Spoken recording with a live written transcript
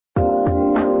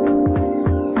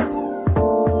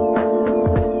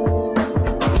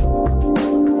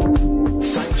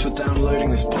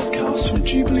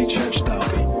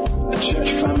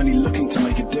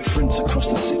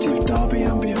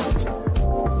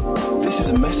is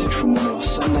a message from one of our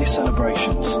Sunday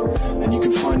celebrations, and you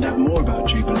can find out more about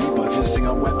Jubilee by visiting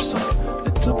our website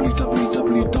at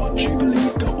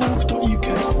www.jubilee.org.uk.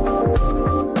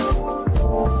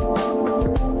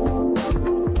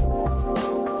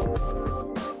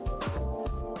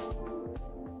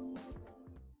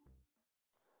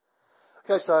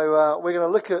 Okay, so we're going to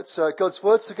look at God's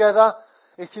Word together.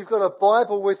 If you've got a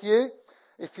Bible with you,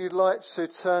 if you'd like to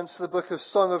turn to the book of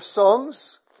Song of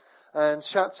Songs and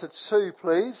chapter 2,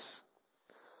 please.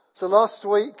 So last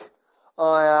week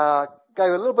I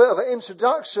gave a little bit of an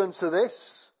introduction to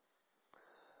this,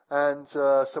 and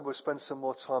so we'll spend some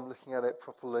more time looking at it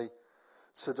properly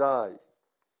today.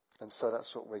 And so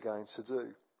that's what we're going to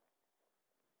do.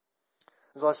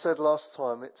 As I said last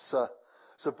time, it's a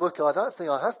book I don't think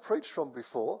I have preached from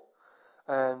before,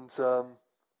 and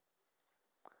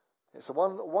it's a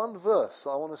one verse that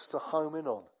I want us to home in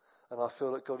on, and I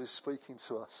feel that God is speaking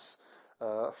to us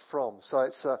from. So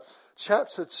it's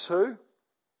chapter 2,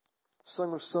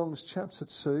 Song of Songs chapter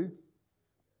 2,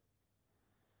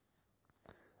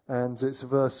 and it's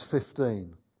verse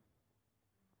 15.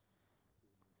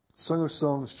 Song of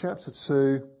Songs chapter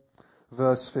 2,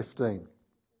 verse 15.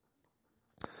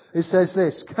 It says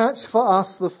this: "Catch for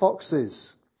us the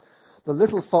foxes, the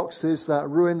little foxes that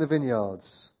ruin the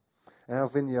vineyards, our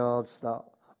vineyards that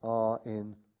are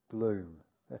in bloom."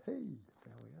 Hey,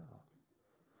 there we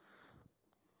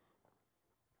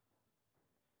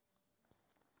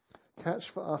are. Catch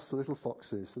for us the little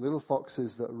foxes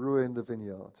that ruin the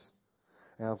vineyards,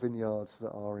 our vineyards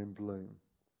that are in bloom.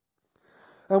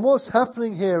 And what's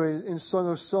happening here in Song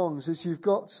of Songs is you've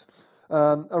got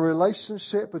a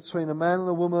relationship between a man and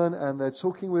a woman, and they're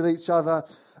talking with each other,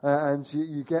 and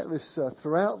you get this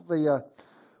throughout the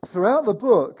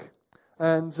book.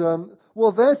 And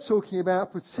what they're talking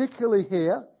about, particularly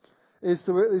here, is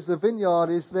the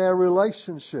vineyard, is their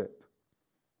relationship.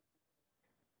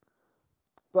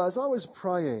 But as I was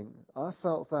praying, I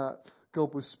felt that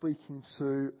God was speaking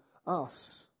to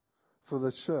us for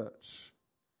the church.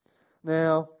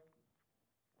 Now,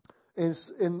 in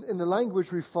the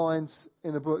language we find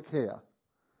in the book here,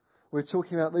 we're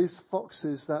talking about these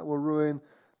foxes that will ruin,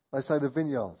 they say, the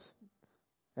vineyards,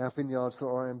 our vineyards that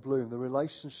are in bloom, the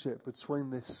relationship between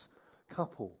this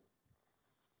couple.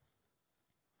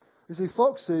 You see,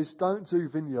 foxes don't do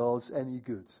vineyards any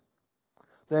good.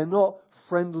 They're not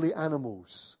friendly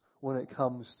animals when it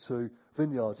comes to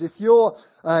vineyards. If you're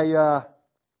an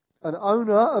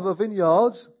owner of a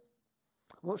vineyard,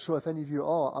 I'm not sure if any of you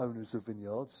are owners of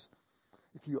vineyards.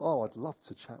 If you are, I'd love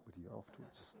to chat with you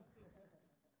afterwards.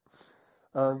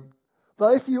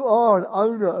 But if you are an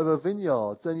owner of a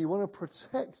vineyard, then you want to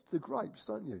protect the grapes,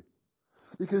 don't you?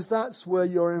 Because that's where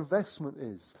your investment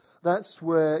is. That's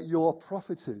where your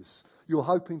profit is. You're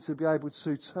hoping to be able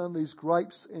to turn these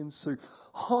grapes into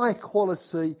high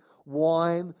quality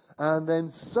wine and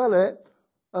then sell it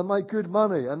and make good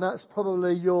money. And that's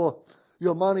probably your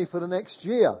money for the next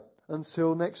year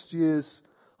until next year's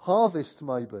harvest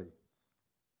maybe.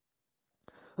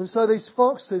 And so these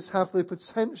foxes have the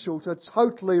potential to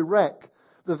totally wreck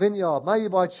the vineyard, maybe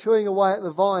by chewing away at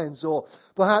the vines or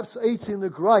perhaps eating the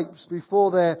grapes before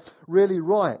they're really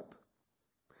ripe.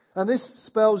 And this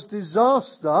spells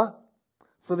disaster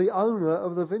for the owner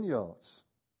of the vineyards.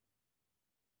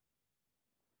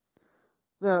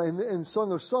 Now, in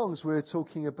Song of Songs, we're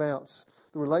talking about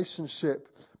the relationship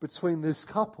between this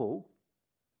couple.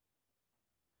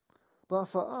 But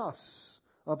for us,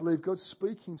 I believe God's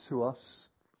speaking to us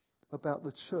about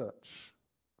the church,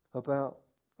 about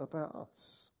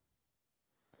us.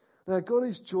 Now, God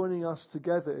is joining us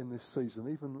together in this season,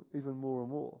 even more and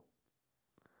more.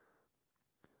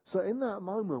 So in that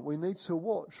moment, we need to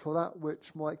watch for that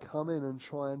which might come in and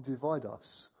try and divide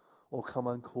us or come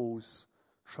and cause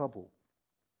trouble.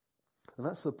 And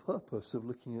that's the purpose of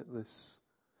looking at this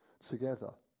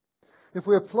together. If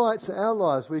we apply it to our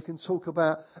lives, we can talk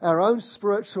about our own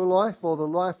spiritual life or the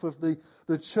life of the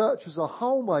church as a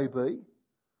whole maybe.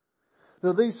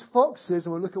 That these foxes,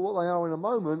 and we'll look at what they are in a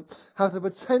moment, have the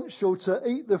potential to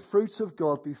eat the fruit of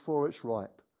God before it's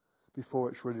ripe,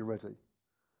 before it's really ready,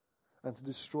 and to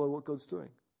destroy what God's doing.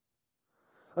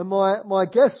 And my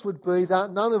guess would be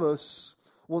that none of us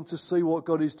want to see what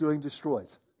God is doing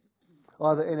destroyed,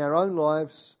 either in our own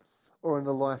lives or in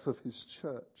the life of His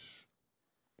church.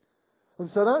 And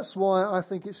so that's why I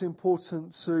think it's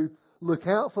important to look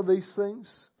out for these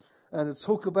things and to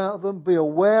talk about them, be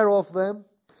aware of them.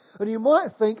 And you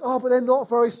might think, oh, but they're not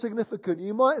very significant.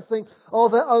 You might think, oh,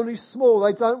 they're only small.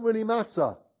 They don't really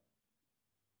matter.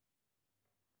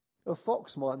 A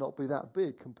fox might not be that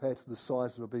big compared to the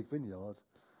size of a big vineyard,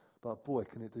 but boy,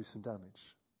 can it do some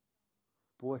damage.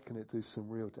 boy, can it do some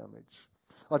real damage.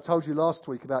 I told you last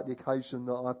week about the occasion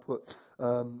that I put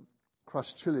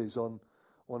crushed chilies on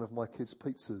one of my kids'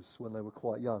 pizzas when they were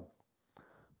quite young.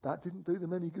 That didn't do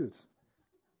them any good.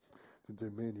 Didn't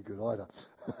do me any good either.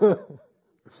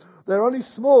 They're only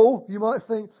small. You might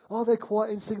think, oh, they're quite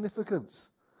insignificant.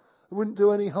 They wouldn't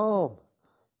do any harm.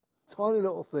 Tiny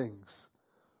little things.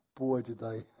 Boy, did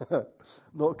they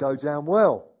not go down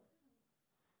well.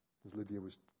 As Lydia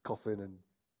was coughing and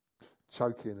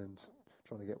choking and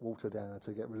trying to get water down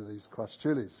to get rid of these crushed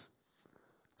chilies.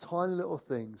 Tiny little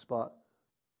things, but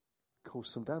cause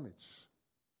some damage.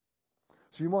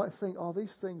 So you might think, oh,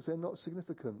 these things, they're not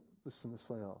significant. Listen, as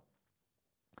they are.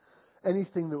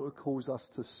 Anything that would cause us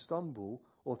to stumble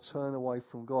or turn away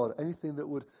from God, anything that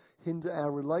would hinder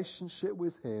our relationship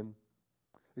with Him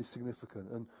is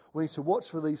significant. And we need to watch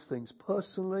for these things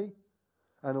personally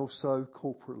and also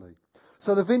corporately.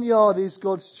 So the vineyard is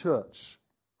God's church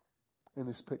in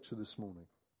this picture this morning.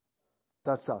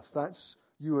 That's us. That's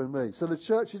you and me. So the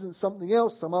church isn't something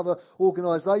else, some other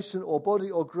organisation or body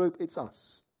or group. It's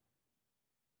us.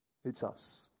 It's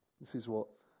us. This is what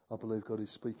I believe God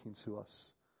is speaking to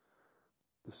us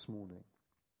this morning.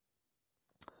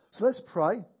 So let's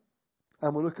pray,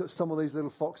 and we'll look at some of these little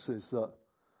foxes that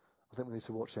I think we need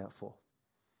to watch out for.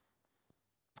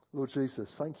 Lord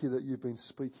Jesus, thank you that you've been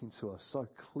speaking to us so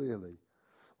clearly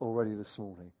already this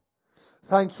morning.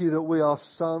 Thank you that we are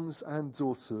sons and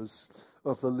daughters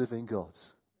of the living God.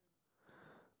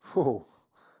 Oh,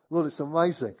 Lord, it's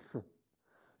amazing.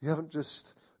 You haven't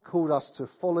just called us to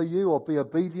follow you or be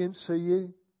obedient to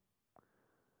you.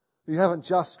 You haven't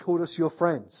just called us your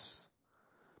friends,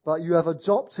 but you have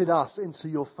adopted us into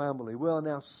your family. We are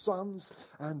now sons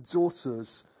and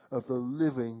daughters of the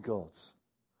living God.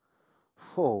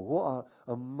 Oh, what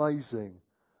an amazing,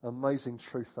 amazing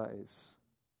truth that is.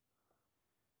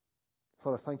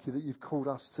 Father, thank you that you've called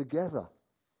us together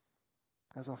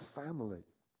as a family.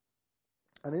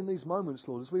 And in these moments,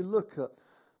 Lord, as we look at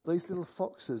these little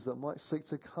foxes that might seek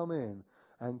to come in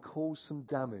and cause some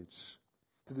damage,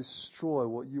 to destroy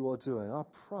what you are doing, I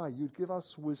pray you'd give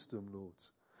us wisdom, Lord.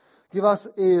 Give us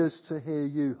ears to hear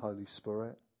you, Holy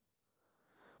Spirit.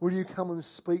 Will you come and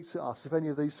speak to us if any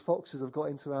of these foxes have got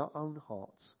into our own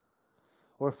hearts,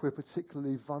 or if we're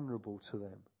particularly vulnerable to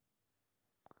them?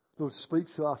 Lord, speak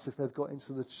to us if they've got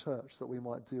into the church, that we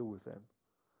might deal with them.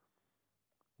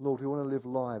 Lord, we want to live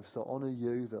lives that honour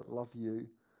you, that love you.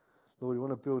 Lord, we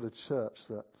want to build a church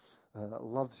that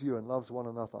loves you and loves one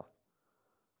another.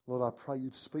 Lord, I pray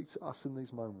you'd speak to us in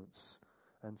these moments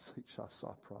and teach us,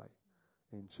 I pray,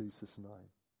 in Jesus' name.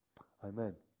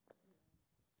 Amen.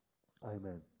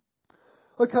 Amen.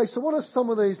 Okay, so what are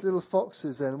some of these little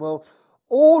foxes then? Well,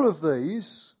 all of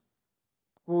these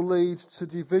will lead to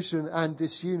division and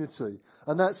disunity.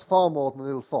 And that's far more than a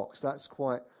little fox. That's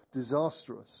quite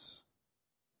disastrous.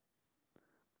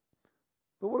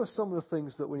 But what are some of the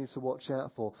things that we need to watch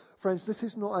out for? Friends, this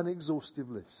is not an exhaustive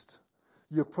list.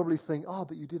 You'll probably think,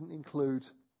 but you didn't include,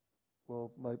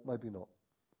 well, maybe not.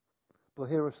 But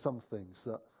here are some things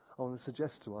that I want to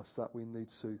suggest to us that we need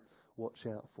to watch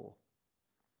out for.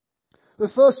 The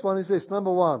first one is this,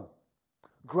 number one,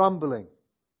 grumbling.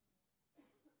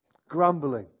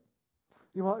 Grumbling.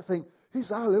 You might think, is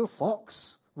that a little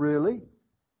fox? Really?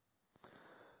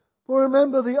 Well,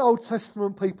 remember the Old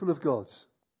Testament people of God.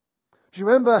 Do you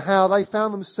remember how they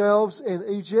found themselves in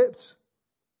Egypt?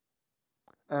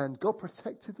 And God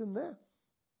protected them there.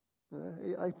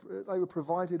 They were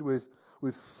provided with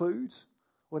food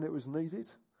when it was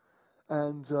needed.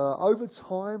 And over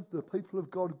time, the people of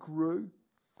God grew.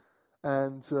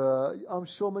 And I'm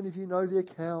sure many of you know the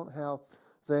account how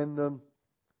then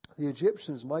the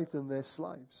Egyptians made them their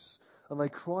slaves. And they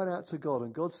cried out to God.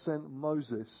 And God sent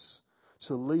Moses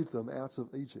to lead them out of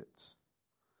Egypt.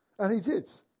 And he did.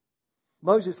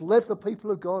 Moses led the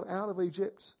people of God out of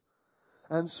Egypt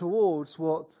and towards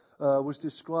what was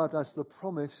described as the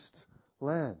promised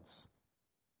lands.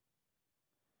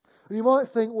 And you might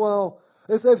think, well,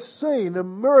 if they've seen the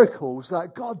miracles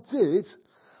that God did,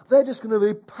 they're just going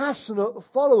to be passionate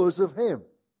followers of him.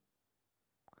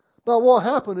 But what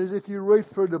happened is, if you read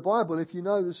through the Bible, if you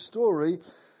know the story,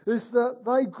 is that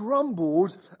they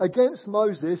grumbled against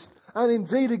Moses and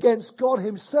indeed against God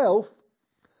himself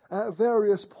at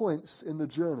various points in the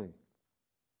journey.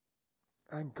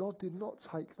 And God did not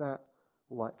take that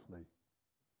lightly.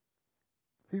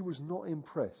 He was not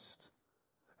impressed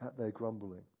at their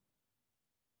grumbling.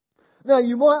 Now,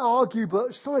 you might argue,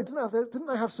 but surely didn't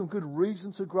they have some good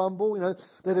reason to grumble? You know,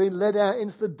 they'd been led out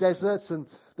into the desert and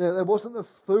there wasn't the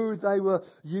food they were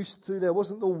used to. There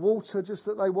wasn't the water just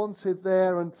that they wanted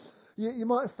there. And, You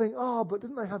might think, but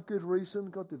didn't they have good reason?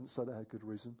 God didn't say they had good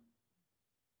reason.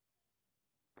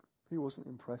 He wasn't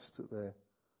impressed at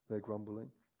their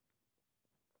grumbling.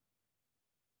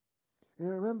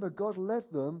 Remember, God led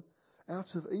them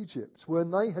out of Egypt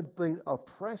when they had been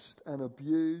oppressed and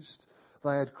abused.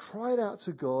 They had cried out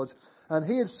to God, and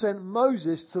he had sent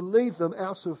Moses to lead them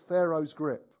out of Pharaoh's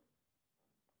grip.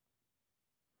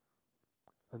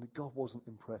 And God wasn't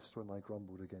impressed when they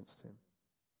grumbled against him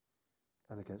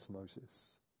and against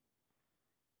Moses.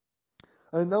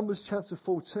 And in Numbers chapter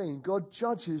 14, God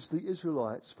judges the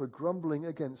Israelites for grumbling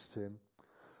against him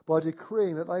by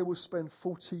decreeing that they will spend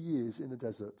 40 years in the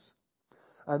desert,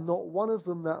 and not one of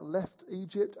them that left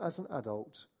Egypt as an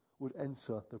adult would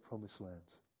enter the promised land.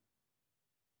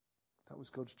 That was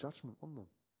God's judgment on them.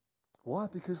 Why?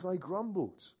 Because they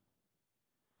grumbled.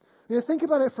 Think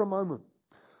about it for a moment.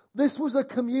 This was a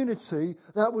community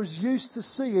that was used to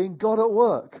seeing God at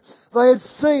work. They had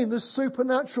seen the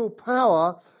supernatural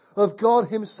power of God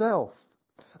himself.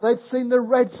 They'd seen the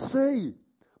Red Sea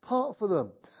part for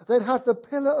them. They'd had the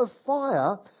pillar of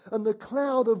fire and the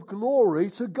cloud of glory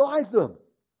to guide them.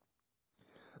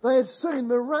 They had seen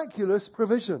miraculous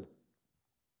provision.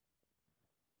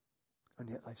 And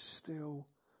yet they still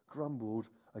grumbled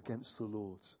against the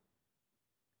Lord.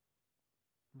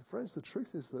 And friends, the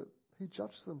truth is that he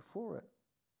judged them for it.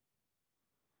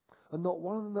 And not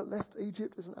one of them that left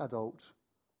Egypt as an adult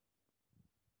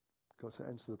got to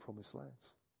enter the promised land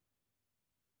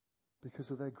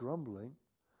because of their grumbling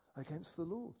against the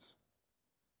Lord.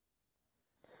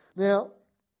 Now,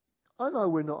 I know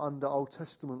we're not under Old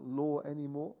Testament law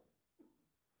anymore,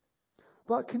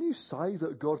 but can you say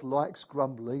that God likes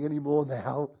grumbling any more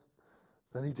now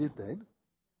than he did then?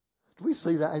 Do we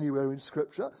see that anywhere in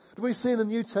Scripture? Do we see in the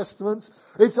New Testament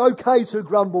it's okay to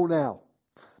grumble now?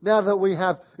 Now that we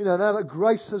have, now that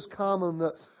grace has come and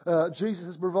that Jesus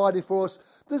has provided for us,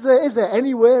 is there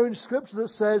anywhere in Scripture that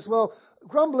says, well,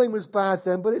 grumbling was bad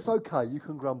then, but it's okay, you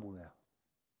can grumble now?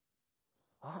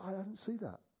 I don't see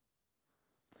that.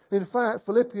 In fact,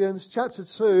 Philippians chapter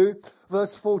 2,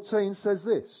 verse 14 says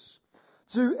this: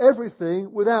 do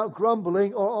everything without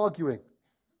grumbling or arguing.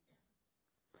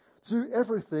 Do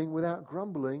everything without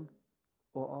grumbling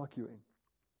or arguing.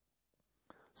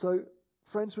 So,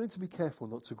 friends, we need to be careful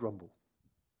not to grumble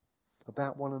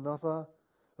about one another,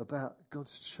 about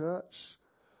God's church.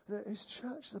 His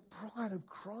church is the bride of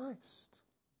Christ.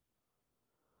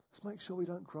 Let's make sure we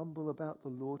don't grumble about the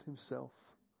Lord himself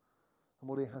and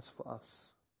what he has for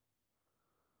us.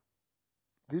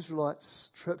 The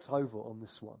Israelites tripped over on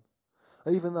this one,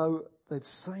 even though they'd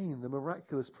seen the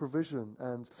miraculous provision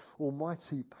and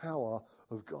almighty power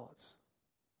of God.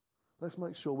 Let's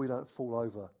make sure we don't fall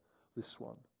over this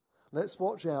one. Let's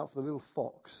watch out for the little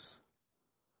fox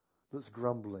that's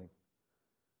grumbling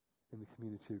in the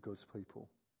community of God's people.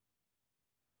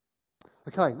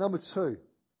 Okay, number two.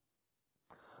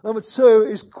 Number two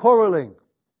is quarrelling.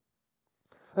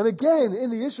 And again, in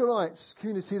the Israelites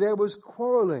community, there was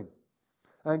quarrelling.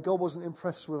 And God wasn't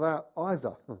impressed with that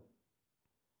either.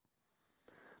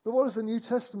 But what does the New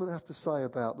Testament have to say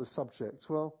about the subject?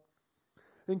 Well,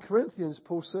 in Corinthians,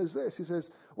 Paul says this. He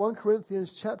says, 1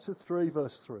 Corinthians chapter 3,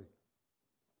 verse 3.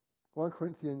 1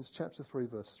 Corinthians chapter 3,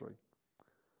 verse 3.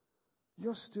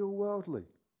 You're still worldly.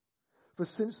 For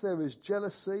since there is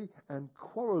jealousy and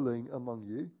quarrelling among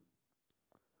you,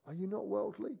 are you not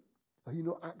worldly? Are you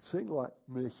not acting like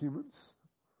mere humans?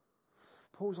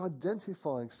 Paul's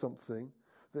identifying something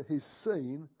that he's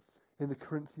seen in the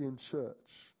Corinthian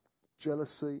church.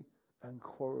 Jealousy and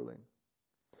quarrelling.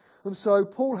 And so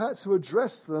Paul had to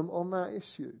address them on that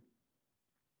issue.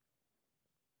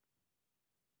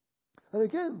 And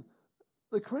again,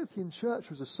 the Corinthian church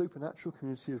was a supernatural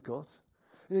community of God.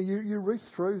 You read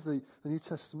through the New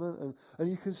Testament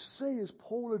and you can see as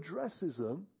Paul addresses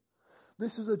them,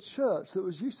 this was a church that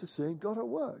was used to seeing God at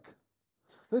work.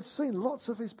 They'd seen lots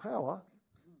of his power.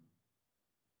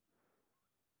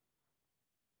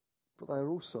 But they were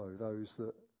also those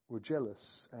that were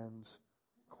jealous and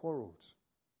quarrelled.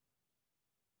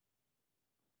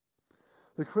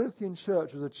 The Corinthian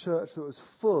church was a church that was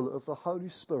full of the Holy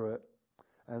Spirit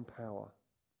and power.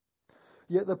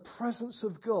 Yet the presence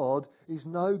of God is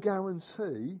no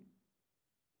guarantee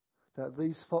that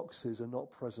these foxes are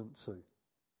not present too.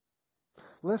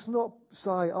 Let's not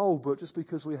say, but just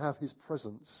because we have his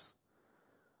presence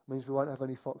means we won't have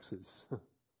any foxes.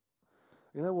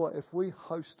 You know what? If we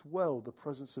host well the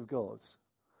presence of God,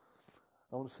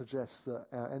 I want to suggest that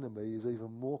our enemy is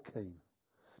even more keen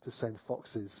to send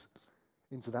foxes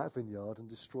into that vineyard and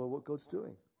destroy what God's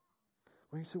doing.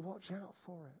 We need to watch out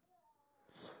for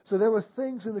it. So there were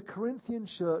things in the Corinthian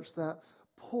church that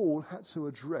Paul had to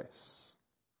address.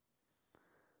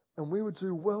 And we would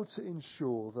do well to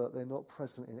ensure that they're not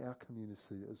present in our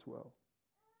community as well.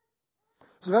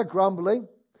 So we've had grumbling.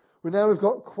 We've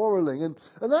got quarrelling. And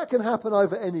that can happen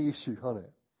over any issue, can't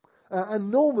it?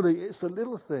 And normally it's the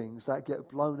little things that get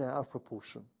blown out of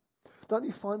proportion. Don't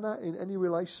you find that in any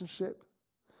relationship?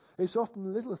 It's often the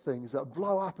little things that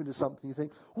blow up into something. You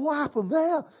think, what happened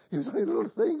there? It was only a little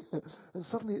thing. And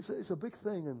suddenly it's a big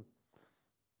thing. And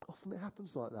often it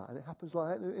happens like that. And it happens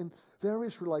like that in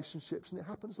various relationships. And it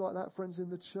happens like that, friends, in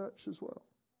the church as well.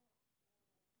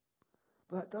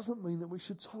 But that doesn't mean that we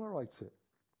should tolerate it.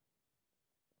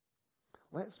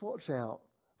 Let's watch out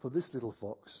for this little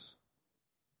fox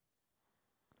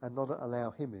and not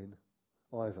allow him in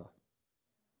either.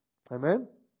 Amen?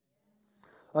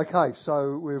 Okay,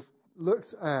 so we've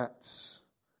looked at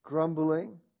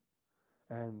grumbling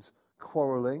and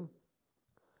quarrelling.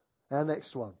 Our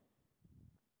next one.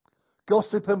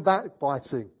 Gossip and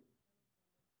backbiting.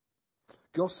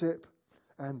 Gossip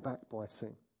and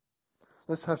backbiting.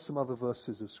 Let's have some other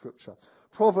verses of Scripture.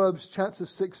 Proverbs chapter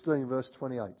 16, verse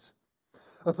 28.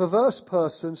 A perverse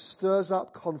person stirs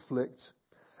up conflict,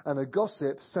 and a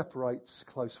gossip separates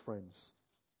close friends.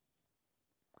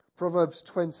 Proverbs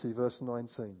 20, verse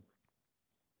 19.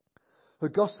 A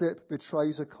gossip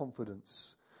betrays a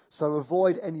confidence, so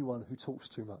avoid anyone who talks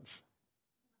too much.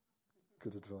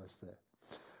 Good advice there.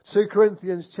 2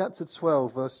 Corinthians chapter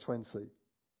 12, verse 20.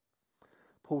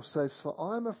 Paul says, for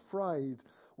I am afraid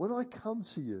when I come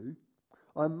to you,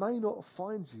 I may not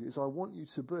find you as I want you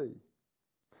to be,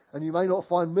 and you may not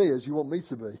find me as you want me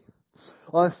to be.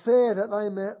 I fear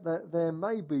that there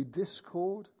may be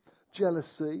discord,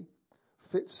 jealousy,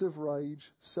 fits of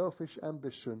rage, selfish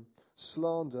ambition,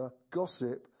 slander,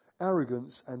 gossip,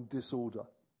 arrogance, and disorder.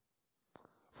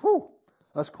 Whew,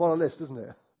 that's quite a list, isn't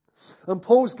it? And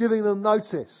Paul's giving them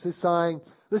notice. He's saying,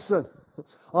 listen,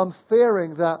 I'm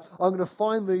fearing that I'm going to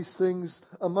find these things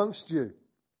amongst you.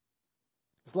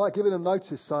 It's like giving them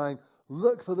notice saying,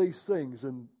 look for these things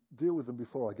and deal with them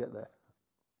before I get there.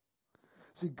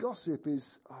 See, gossip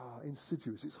is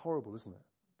insidious. It's horrible, isn't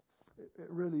it? It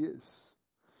really is.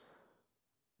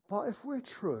 But if we're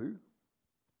true,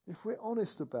 if we're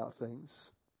honest about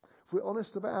things, if we're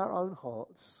honest about our own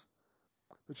hearts,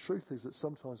 the truth is that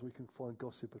sometimes we can find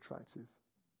gossip attractive.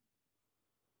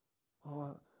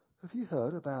 Oh, have you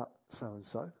heard about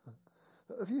so-and-so?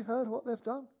 Have you heard what they've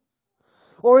done?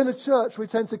 Or in the church, we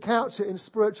tend to couch it in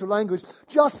spiritual language,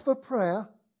 just for prayer.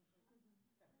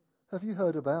 Have you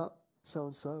heard about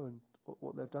so-and-so and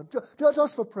what they've done?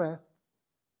 Just for prayer.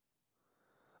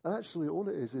 And actually, all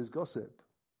it is gossip,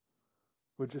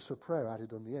 with just a prayer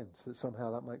added on the end. So that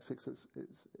somehow that makes it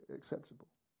acceptable.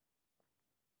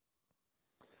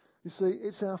 You see,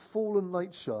 it's our fallen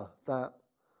nature that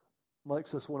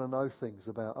makes us want to know things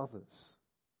about others.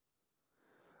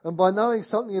 And by knowing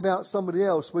something about somebody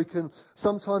else, we can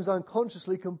sometimes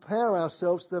unconsciously compare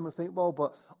ourselves to them and think, well,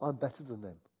 but I'm better than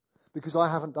them because I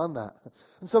haven't done that.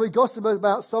 And so we gossip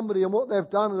about somebody and what they've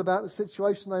done and about the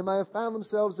situation they may have found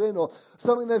themselves in or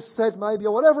something they've said maybe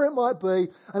or whatever it might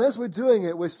be. And as we're doing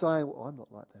it, we're saying, well, I'm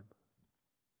not like them.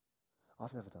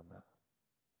 I've never done that.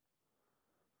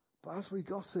 But as we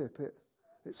gossip,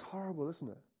 it's horrible, isn't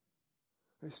it?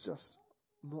 It's just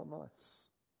not nice.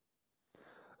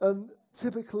 And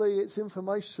typically it's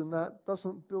information that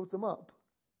doesn't build them up.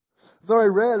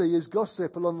 Very rarely is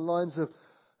gossip along the lines of,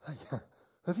 hey,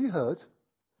 have you heard?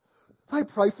 They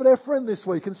prayed for their friend this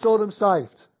week and saw them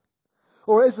saved.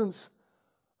 Or it isn't,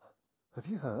 have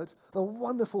you heard the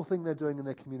wonderful thing they're doing in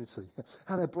their community?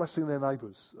 How they're blessing their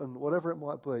neighbours and whatever it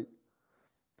might be.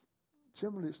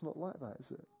 Generally it's not like that,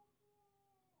 is it?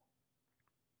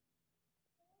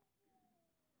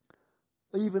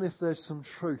 Even if there's some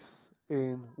truth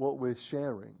in what we're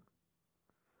sharing,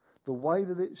 the way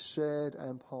that it's shared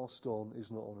and passed on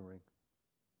is not honouring.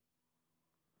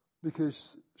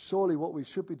 Because surely what we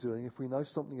should be doing if we know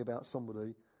something about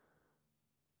somebody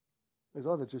is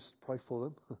either just pray for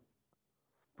them,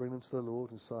 bring them to the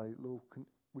Lord and say, Lord,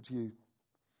 would you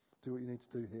do what you need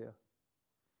to do here?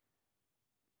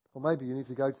 Or maybe you need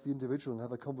to go to the individual and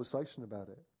have a conversation about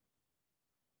it.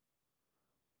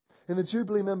 In the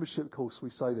Jubilee membership course,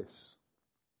 we say this.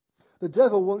 The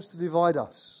devil wants to divide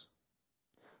us.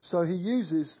 So he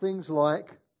uses things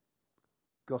like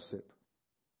gossip.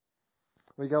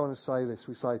 We go on and say this.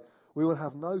 We say, we will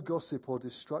have no gossip or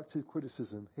destructive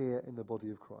criticism here in the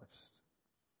body of Christ.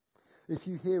 If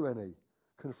you hear any,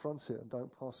 confront it and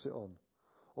don't pass it on.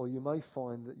 Or you may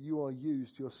find that you are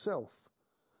used yourself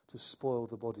to spoil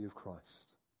the body of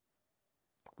Christ.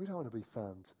 We don't want to be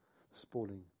found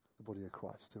spoiling the body of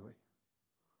Christ, do we?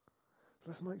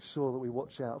 Let's make sure that we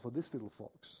watch out for this little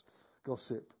fox,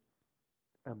 gossip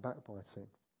and backbiting.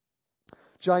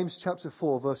 James chapter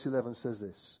 4 verse 11 says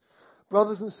this: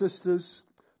 Brothers and sisters,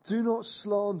 do not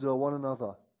slander one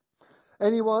another.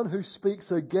 Anyone who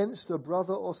speaks against a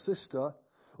brother or sister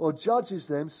or judges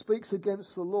them speaks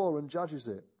against the law and judges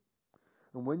it.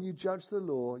 And when you judge the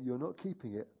law, you're not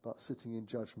keeping it, but sitting in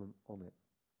judgment on it.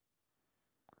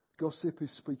 Gossip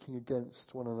is speaking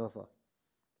against one another.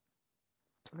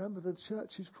 Remember, the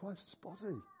church is Christ's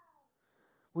body.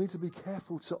 We need to be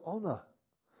careful to honour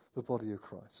the body of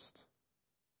Christ.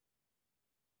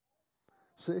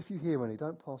 So if you hear any,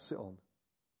 don't pass it on.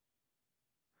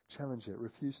 Challenge it.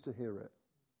 Refuse to hear it.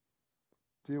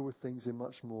 Deal with things in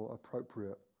much more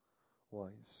appropriate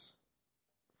ways.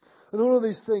 And all of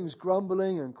these things,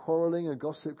 grumbling and quarrelling and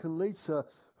gossip, can lead to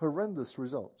horrendous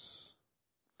results.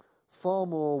 Far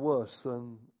more worse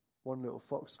than one little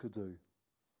fox could do.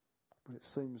 But it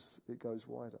seems it goes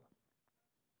wider.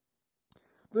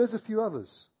 But there's a few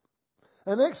others.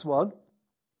 The next one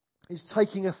is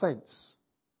taking offence.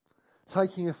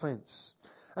 Taking offence.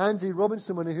 Andy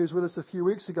Robinson, when he was with us a few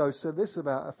weeks ago, said this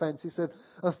about offence. He said,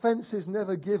 offence is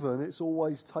never given, it's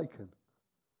always taken.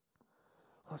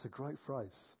 That's a great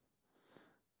phrase.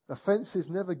 Offence is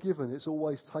never given, it's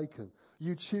always taken.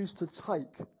 You choose to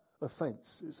take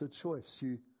offence. It's a choice.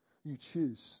 You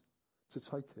choose to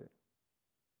take it.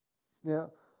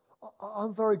 Now,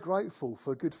 I'm very grateful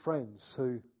for good friends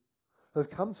who have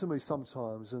come to me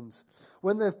sometimes, and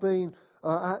when they've been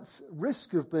at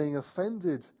risk of being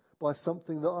offended by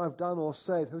something that I've done or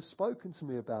said, have spoken to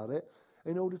me about it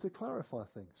in order to clarify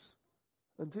things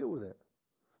and deal with it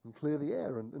and clear the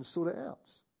air and sort it out.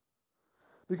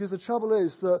 Because the trouble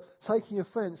is that taking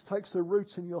offence takes a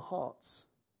root in your hearts.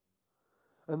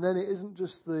 And then it isn't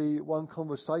just the one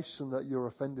conversation that you're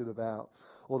offended about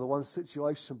or the one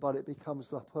situation, but it becomes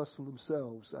the person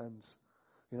themselves, and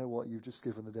you know what? You've just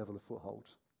given the devil a foothold.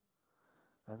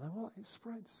 And then what? It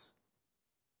spreads.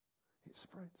 It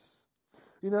spreads.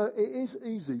 You know, it is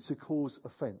easy to cause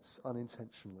offence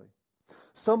unintentionally.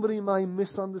 Somebody may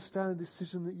misunderstand a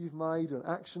decision that you've made, an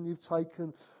action you've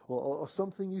taken, or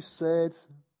something you said.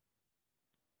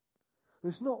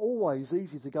 It's not always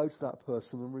easy to go to that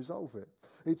person and resolve it.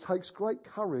 It takes great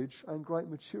courage and great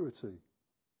maturity.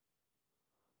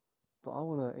 But I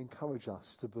want to encourage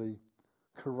us to be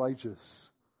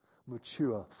courageous,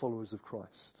 mature followers of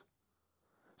Christ,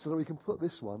 so that we can put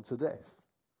this one to death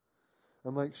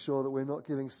and make sure that we're not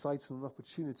giving Satan an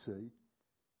opportunity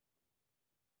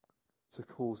to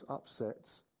cause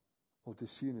upset or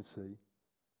disunity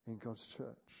in God's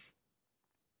church.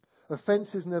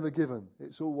 Offence is never given,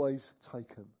 it's always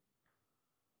taken.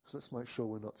 So let's make sure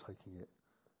we're not taking it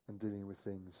and dealing with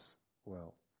things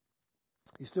well.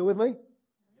 You still with me?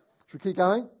 Should we keep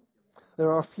going? There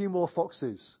are a few more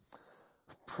foxes.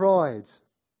 Pride.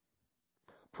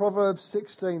 Proverbs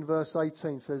 16 verse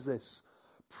 18 says this: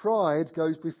 Pride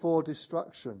goes before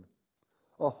destruction,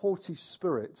 a haughty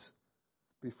spirit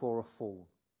before a fall.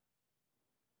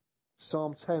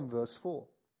 Psalm 10 verse 4.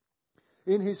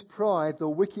 In his pride the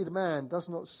wicked man does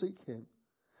not seek him.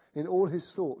 In all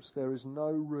his thoughts there is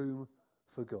no room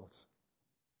for God.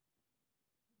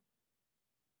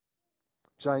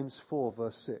 James 4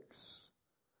 verse 6.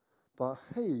 But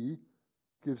he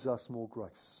gives us more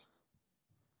grace.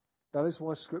 That is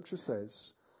why Scripture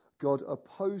says, God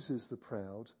opposes the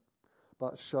proud,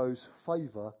 but shows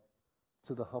favour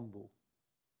to the humble.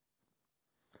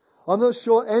 I'm not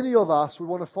sure any of us would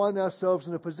want to find ourselves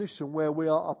in a position where we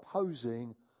are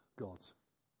opposing God.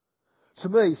 To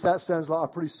me, that sounds like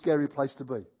a pretty scary place to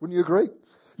be. Wouldn't you agree?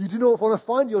 You do not want to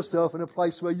find yourself in a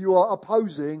place where you are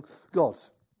opposing God.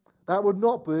 That would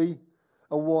not be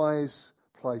a wise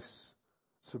place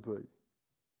to be.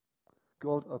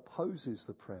 God opposes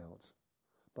the proud,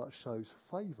 but shows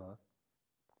favour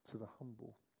to the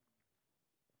humble.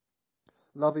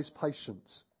 Love is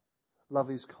patient. Love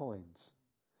is kind.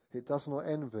 It does not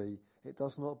envy. It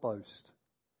does not boast.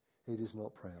 It is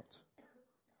not proud.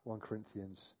 1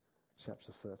 Corinthians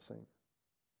chapter 13.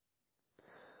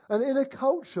 And in a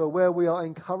culture where we are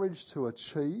encouraged to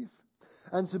achieve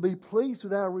and to be pleased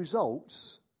with our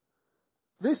results,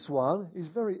 this one is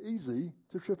very easy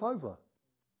to trip over.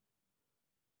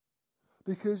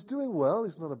 Because doing well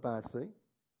is not a bad thing.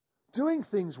 Doing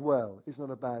things well is not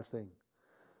a bad thing.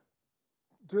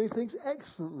 Doing things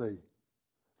excellently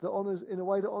that honors, in a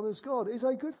way that honours God, is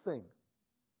a good thing.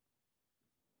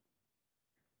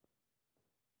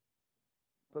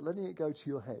 But letting it go to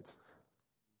your head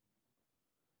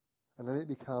and letting it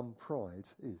become pride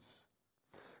is.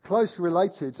 Closely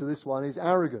related to this one is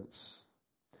arrogance.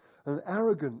 An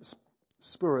arrogant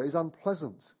spirit is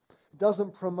unpleasant. It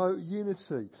doesn't promote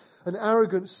unity. An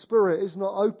arrogant spirit is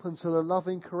not open to the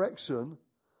loving correction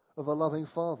of a loving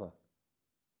Father.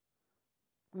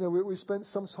 You know, we spent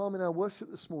some time in our worship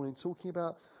this morning talking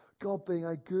about God being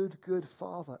a good, good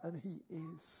Father, and He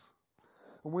is.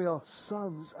 And we are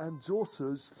sons and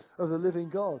daughters of the living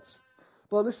God.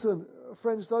 But listen,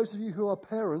 friends, those of you who are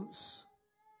parents,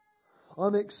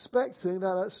 I'm expecting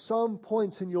that at some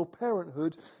point in your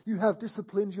parenthood, you have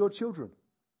disciplined your children.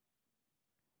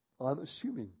 I'm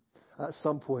assuming at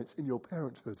some point in your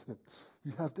parenthood,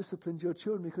 you have disciplined your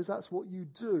children, because that's what you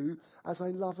do as a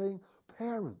loving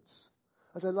parent.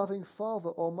 As a loving father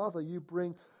or mother, you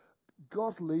bring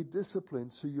godly discipline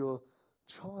to your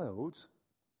child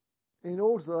in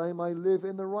order that they may live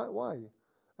in the right way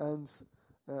and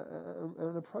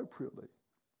appropriately.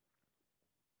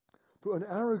 But an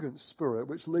arrogant spirit,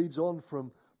 which leads on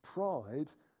from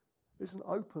pride, isn't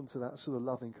open to that sort of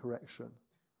loving correction,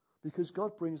 because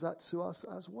God brings that to us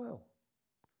as well.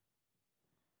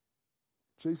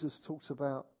 Jesus talks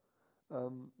about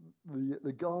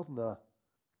the gardener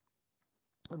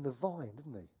and the vine,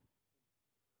 didn't he?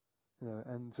 You know,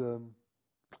 and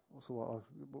what's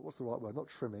the right word? Not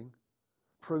trimming,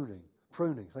 pruning.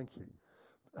 Thank you.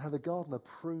 How the gardener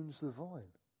prunes the vine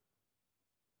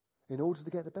in order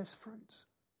to get the best fruit,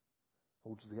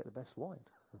 in order to get the best wine.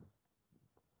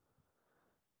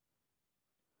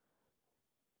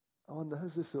 I wonder,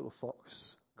 has this little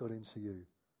fox got into you?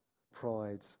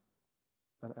 Pride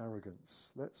and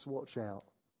arrogance. Let's watch out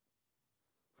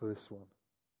for this one.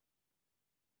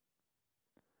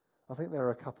 I think there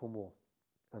are a couple more,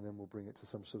 and then we'll bring it to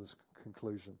some sort of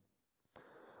conclusion.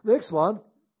 The next one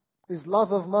is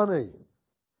love of money.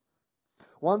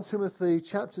 1 Timothy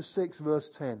chapter 6 verse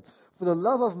 10. For the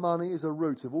love of money is a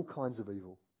root of all kinds of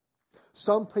evil.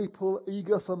 Some people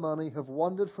eager for money have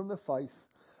wandered from the faith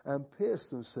and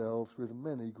pierced themselves with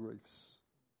many griefs.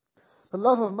 The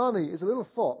love of money is a little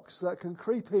fox that can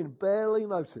creep in barely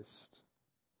noticed.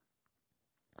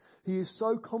 He is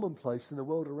so commonplace in the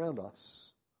world around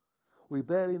us, we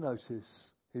barely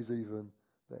notice he's even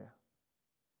there.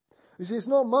 You see, it's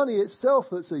not money itself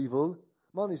that's evil.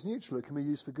 Money is neutral. It can be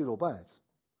used for good or bad.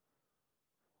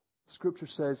 Scripture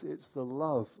says it's the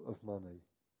love of money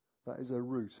that is a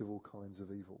root of all kinds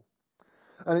of evil.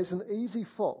 And it's an easy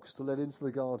fox to let into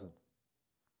the garden.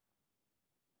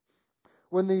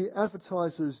 When the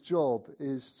advertiser's job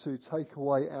is to take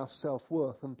away our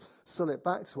self-worth and sell it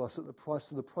back to us at the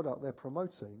price of the product they're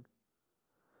promoting,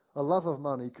 a love of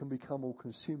money can become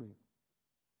all-consuming,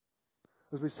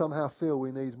 as we somehow feel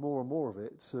we need more and more of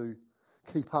it to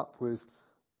keep up with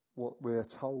what we're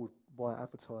told by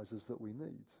advertisers that we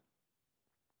need.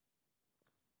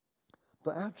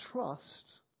 But our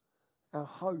trust, our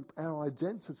hope, our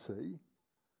identity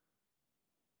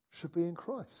should be in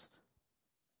Christ,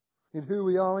 in who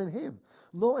we are in Him,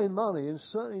 not in money, and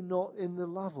certainly not in the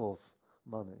love of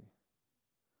money.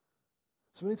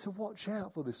 So we need to watch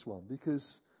out for this one,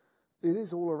 because it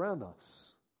is all around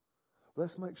us. But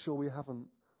let's make sure we haven't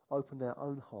opened our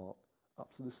own heart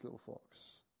up to this little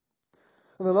fox.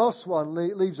 And the last one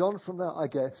leads on from that, I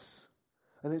guess,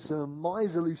 and it's a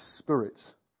miserly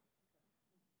spirit,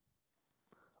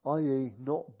 i.e.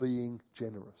 not being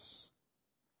generous.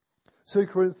 2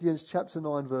 Corinthians chapter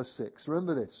 9 verse 6.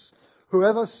 Remember this.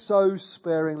 Whoever sows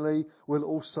sparingly will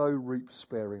also reap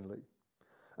sparingly.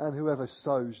 And whoever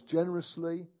sows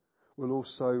generously will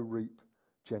also reap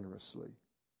generously.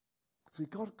 See,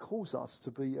 God calls us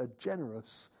to be a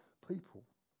generous people.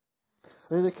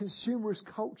 And in a consumerist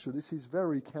culture, this is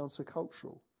very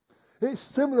countercultural. It's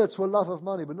similar to a love of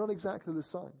money, but not exactly the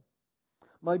same.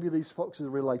 Maybe these foxes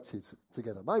are related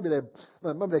together. Maybe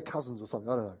they're cousins or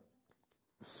something. I don't know.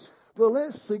 But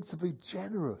let's seek to be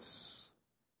generous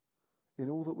in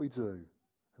all that we do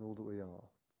and all that we are.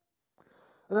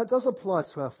 And that does apply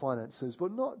to our finances,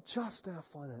 but not just our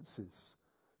finances.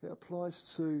 It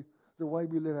applies to the way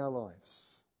we live our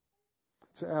lives,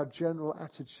 to our general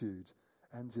attitude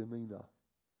and demeanour.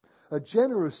 A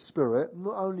generous spirit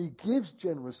not only gives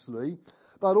generously,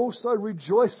 but also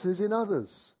rejoices in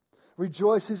others.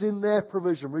 Rejoices in their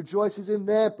provision, rejoices in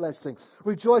their blessing,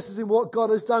 rejoices in what God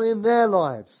has done in their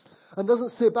lives, and doesn't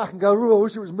sit back and go, oh, I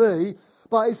wish it was me,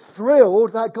 but is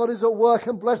thrilled that God is at work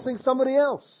and blessing somebody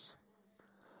else.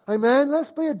 Amen?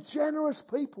 Let's be a generous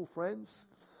people, friends.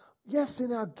 Yes,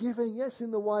 in our giving, yes, in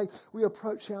the way we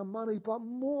approach our money, but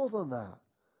more than that,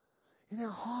 in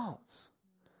our hearts,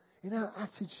 in our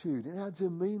attitude, in our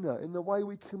demeanour, in the way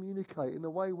we communicate, in the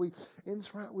way we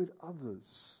interact with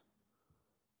others.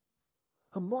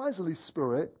 A miserly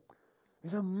spirit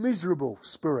is a miserable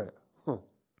spirit.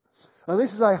 And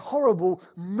this is a horrible,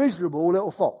 miserable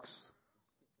little fox.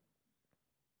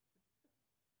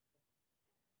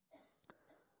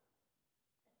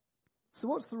 So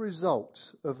what's the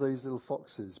result of these little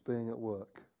foxes being at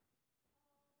work?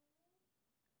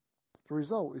 The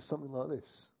result is something like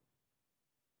this: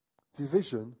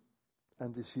 division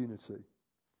and disunity.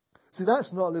 See,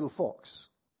 that's not a little fox.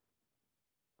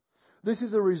 This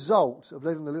is a result of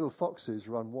letting the little foxes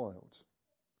run wild.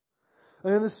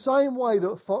 And in the same way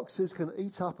that foxes can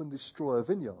eat up and destroy a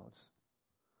vineyard,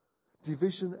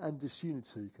 division and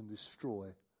disunity can destroy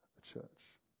a church.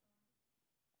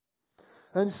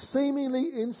 And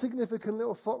seemingly insignificant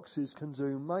little foxes can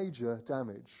do major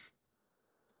damage,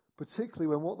 particularly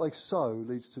when what they sow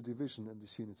leads to division and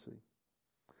disunity.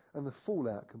 And the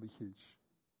fallout can be huge.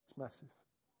 It's massive.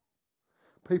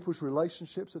 People's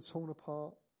relationships are torn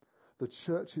apart. The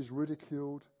church is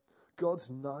ridiculed. God's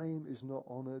name is not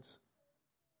honoured.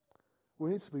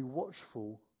 We need to be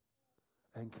watchful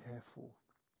and careful.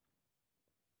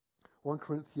 1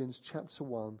 Corinthians chapter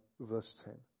 1, verse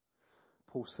 10.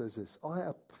 Paul says this: I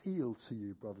appeal to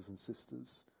you, brothers and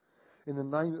sisters, in the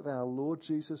name of our Lord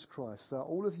Jesus Christ, that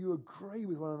all of you agree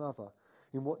with one another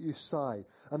in what you say,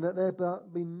 and that there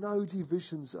be no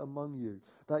divisions among you,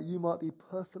 that you might be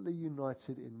perfectly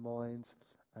united in mind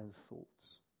and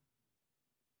thoughts.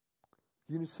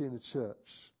 Unity in the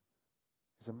church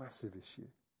is a massive issue.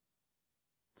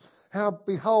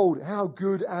 Behold, how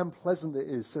good and pleasant it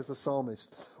is, says the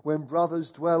psalmist, when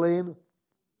brothers dwell in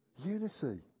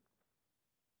unity.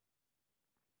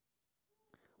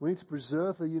 We need to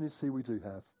preserve the unity we do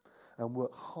have and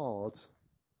work hard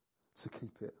to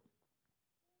keep it.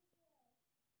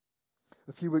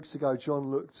 A few weeks ago,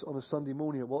 John looked on a Sunday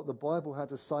morning at what the Bible had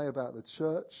to say about the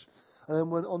church, and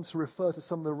then went on to refer to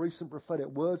some of the recent prophetic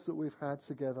words that we've had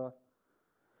together.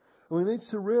 And we need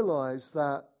to realise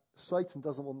that Satan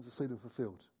doesn't want to see them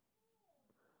fulfilled.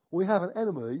 We have an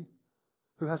enemy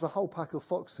who has a whole pack of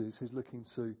foxes he's looking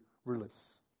to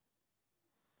release.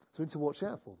 So we need to watch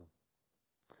out for them,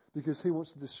 because he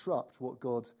wants to disrupt what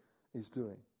God is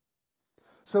doing.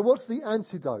 So what's the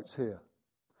antidote here?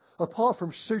 Apart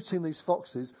from shooting these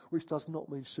foxes, which does not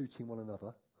mean shooting one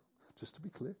another, just to be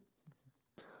clear.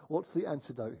 What's the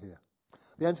antidote here?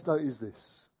 The antidote is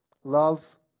this: love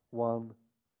one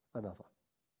another.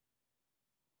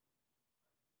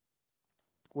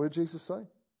 What did Jesus say?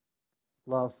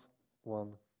 Love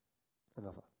one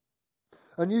another.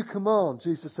 A new command,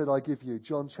 Jesus said, I give you,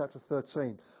 John chapter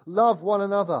 13. Love one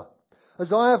another.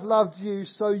 As I have loved you,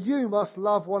 so you must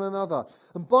love one another.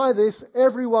 And by this,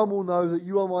 everyone will know that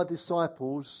you are my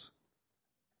disciples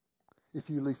if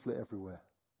you leaflet everywhere.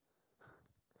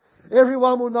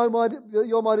 Everyone will know that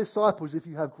you're my disciples if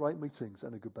you have great meetings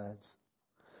and a good band.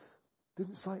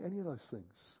 Didn't say any of those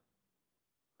things.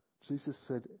 Jesus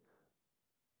said,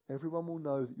 everyone will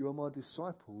know that you're my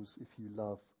disciples if you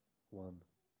love one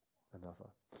another.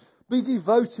 Be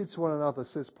devoted to one another,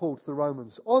 says Paul to the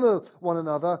Romans. Honour one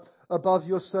another above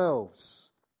yourselves.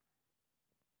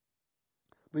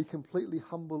 Be completely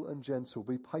humble and gentle.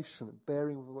 Be patient,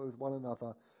 bearing with one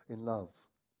another in love,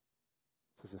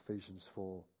 says Ephesians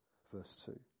 4, verse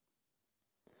 2.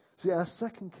 See, our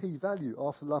second key value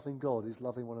after loving God is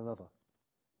loving one another.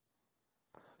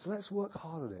 So let's work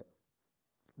hard at it.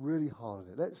 Really hard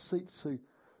at it. Let's seek to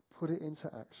put it into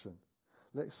action.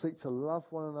 Let's seek to love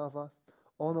one another,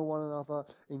 honour one another,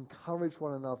 encourage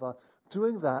one another.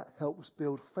 Doing that helps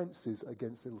build fences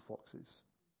against little foxes.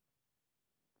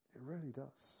 It really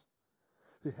does.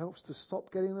 It helps to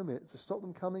stop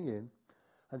them coming in,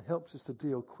 and helps us to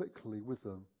deal quickly with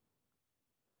them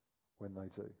when they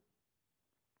do.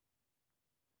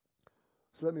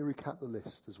 So let me recap the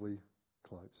list as we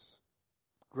close.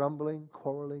 Grumbling,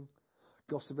 quarrelling,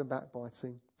 gossip and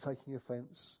backbiting, taking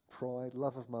offence, pride,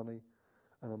 love of money,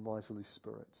 and a miserly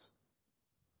spirit.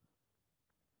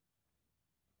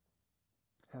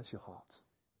 How's your heart?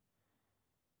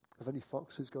 Have any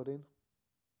foxes got in?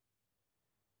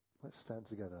 Let's stand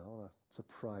together. I want to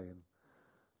pray and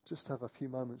just have a few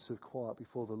moments of quiet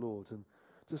before the Lord and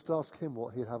just ask him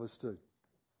what he'd have us do.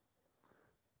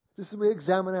 Just as we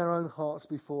examine our own hearts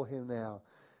before him now,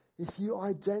 if you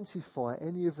identify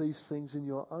any of these things in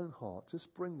your own heart,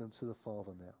 just bring them to the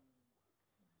Father now.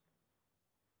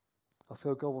 I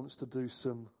feel God wants to do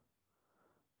some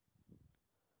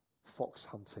fox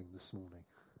hunting this morning.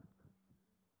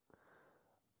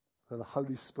 And the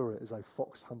Holy Spirit is a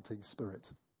fox hunting spirit.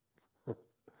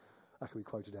 That can be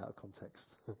quoted out of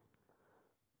context.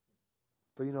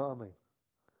 But you know what I mean?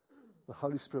 The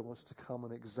Holy Spirit wants to come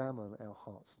and examine our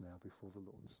hearts now before the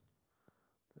Lord.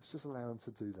 Let's just allow him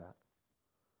to do that.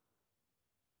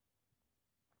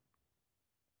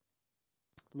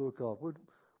 Lord God,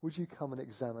 would you come and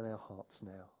examine our hearts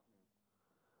now?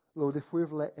 Lord, if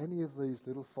we've let any of these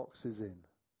little foxes in,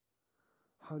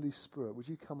 Holy Spirit, would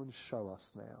you come and show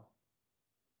us now?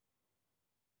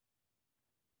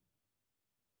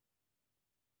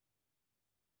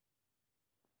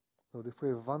 Lord, if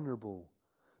we're vulnerable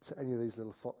to any of these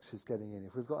little foxes getting in,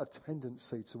 if we've got a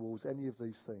tendency towards any of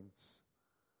these things,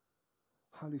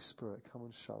 Holy Spirit, come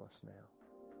and show us now.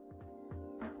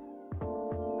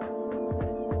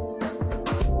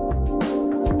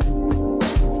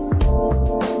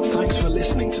 Thanks for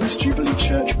listening to this Jubilee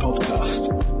Church podcast.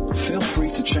 Feel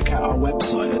free to check out our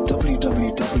website at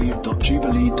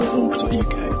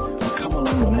www.jubilee.org.uk or come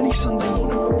along on any Sunday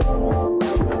morning.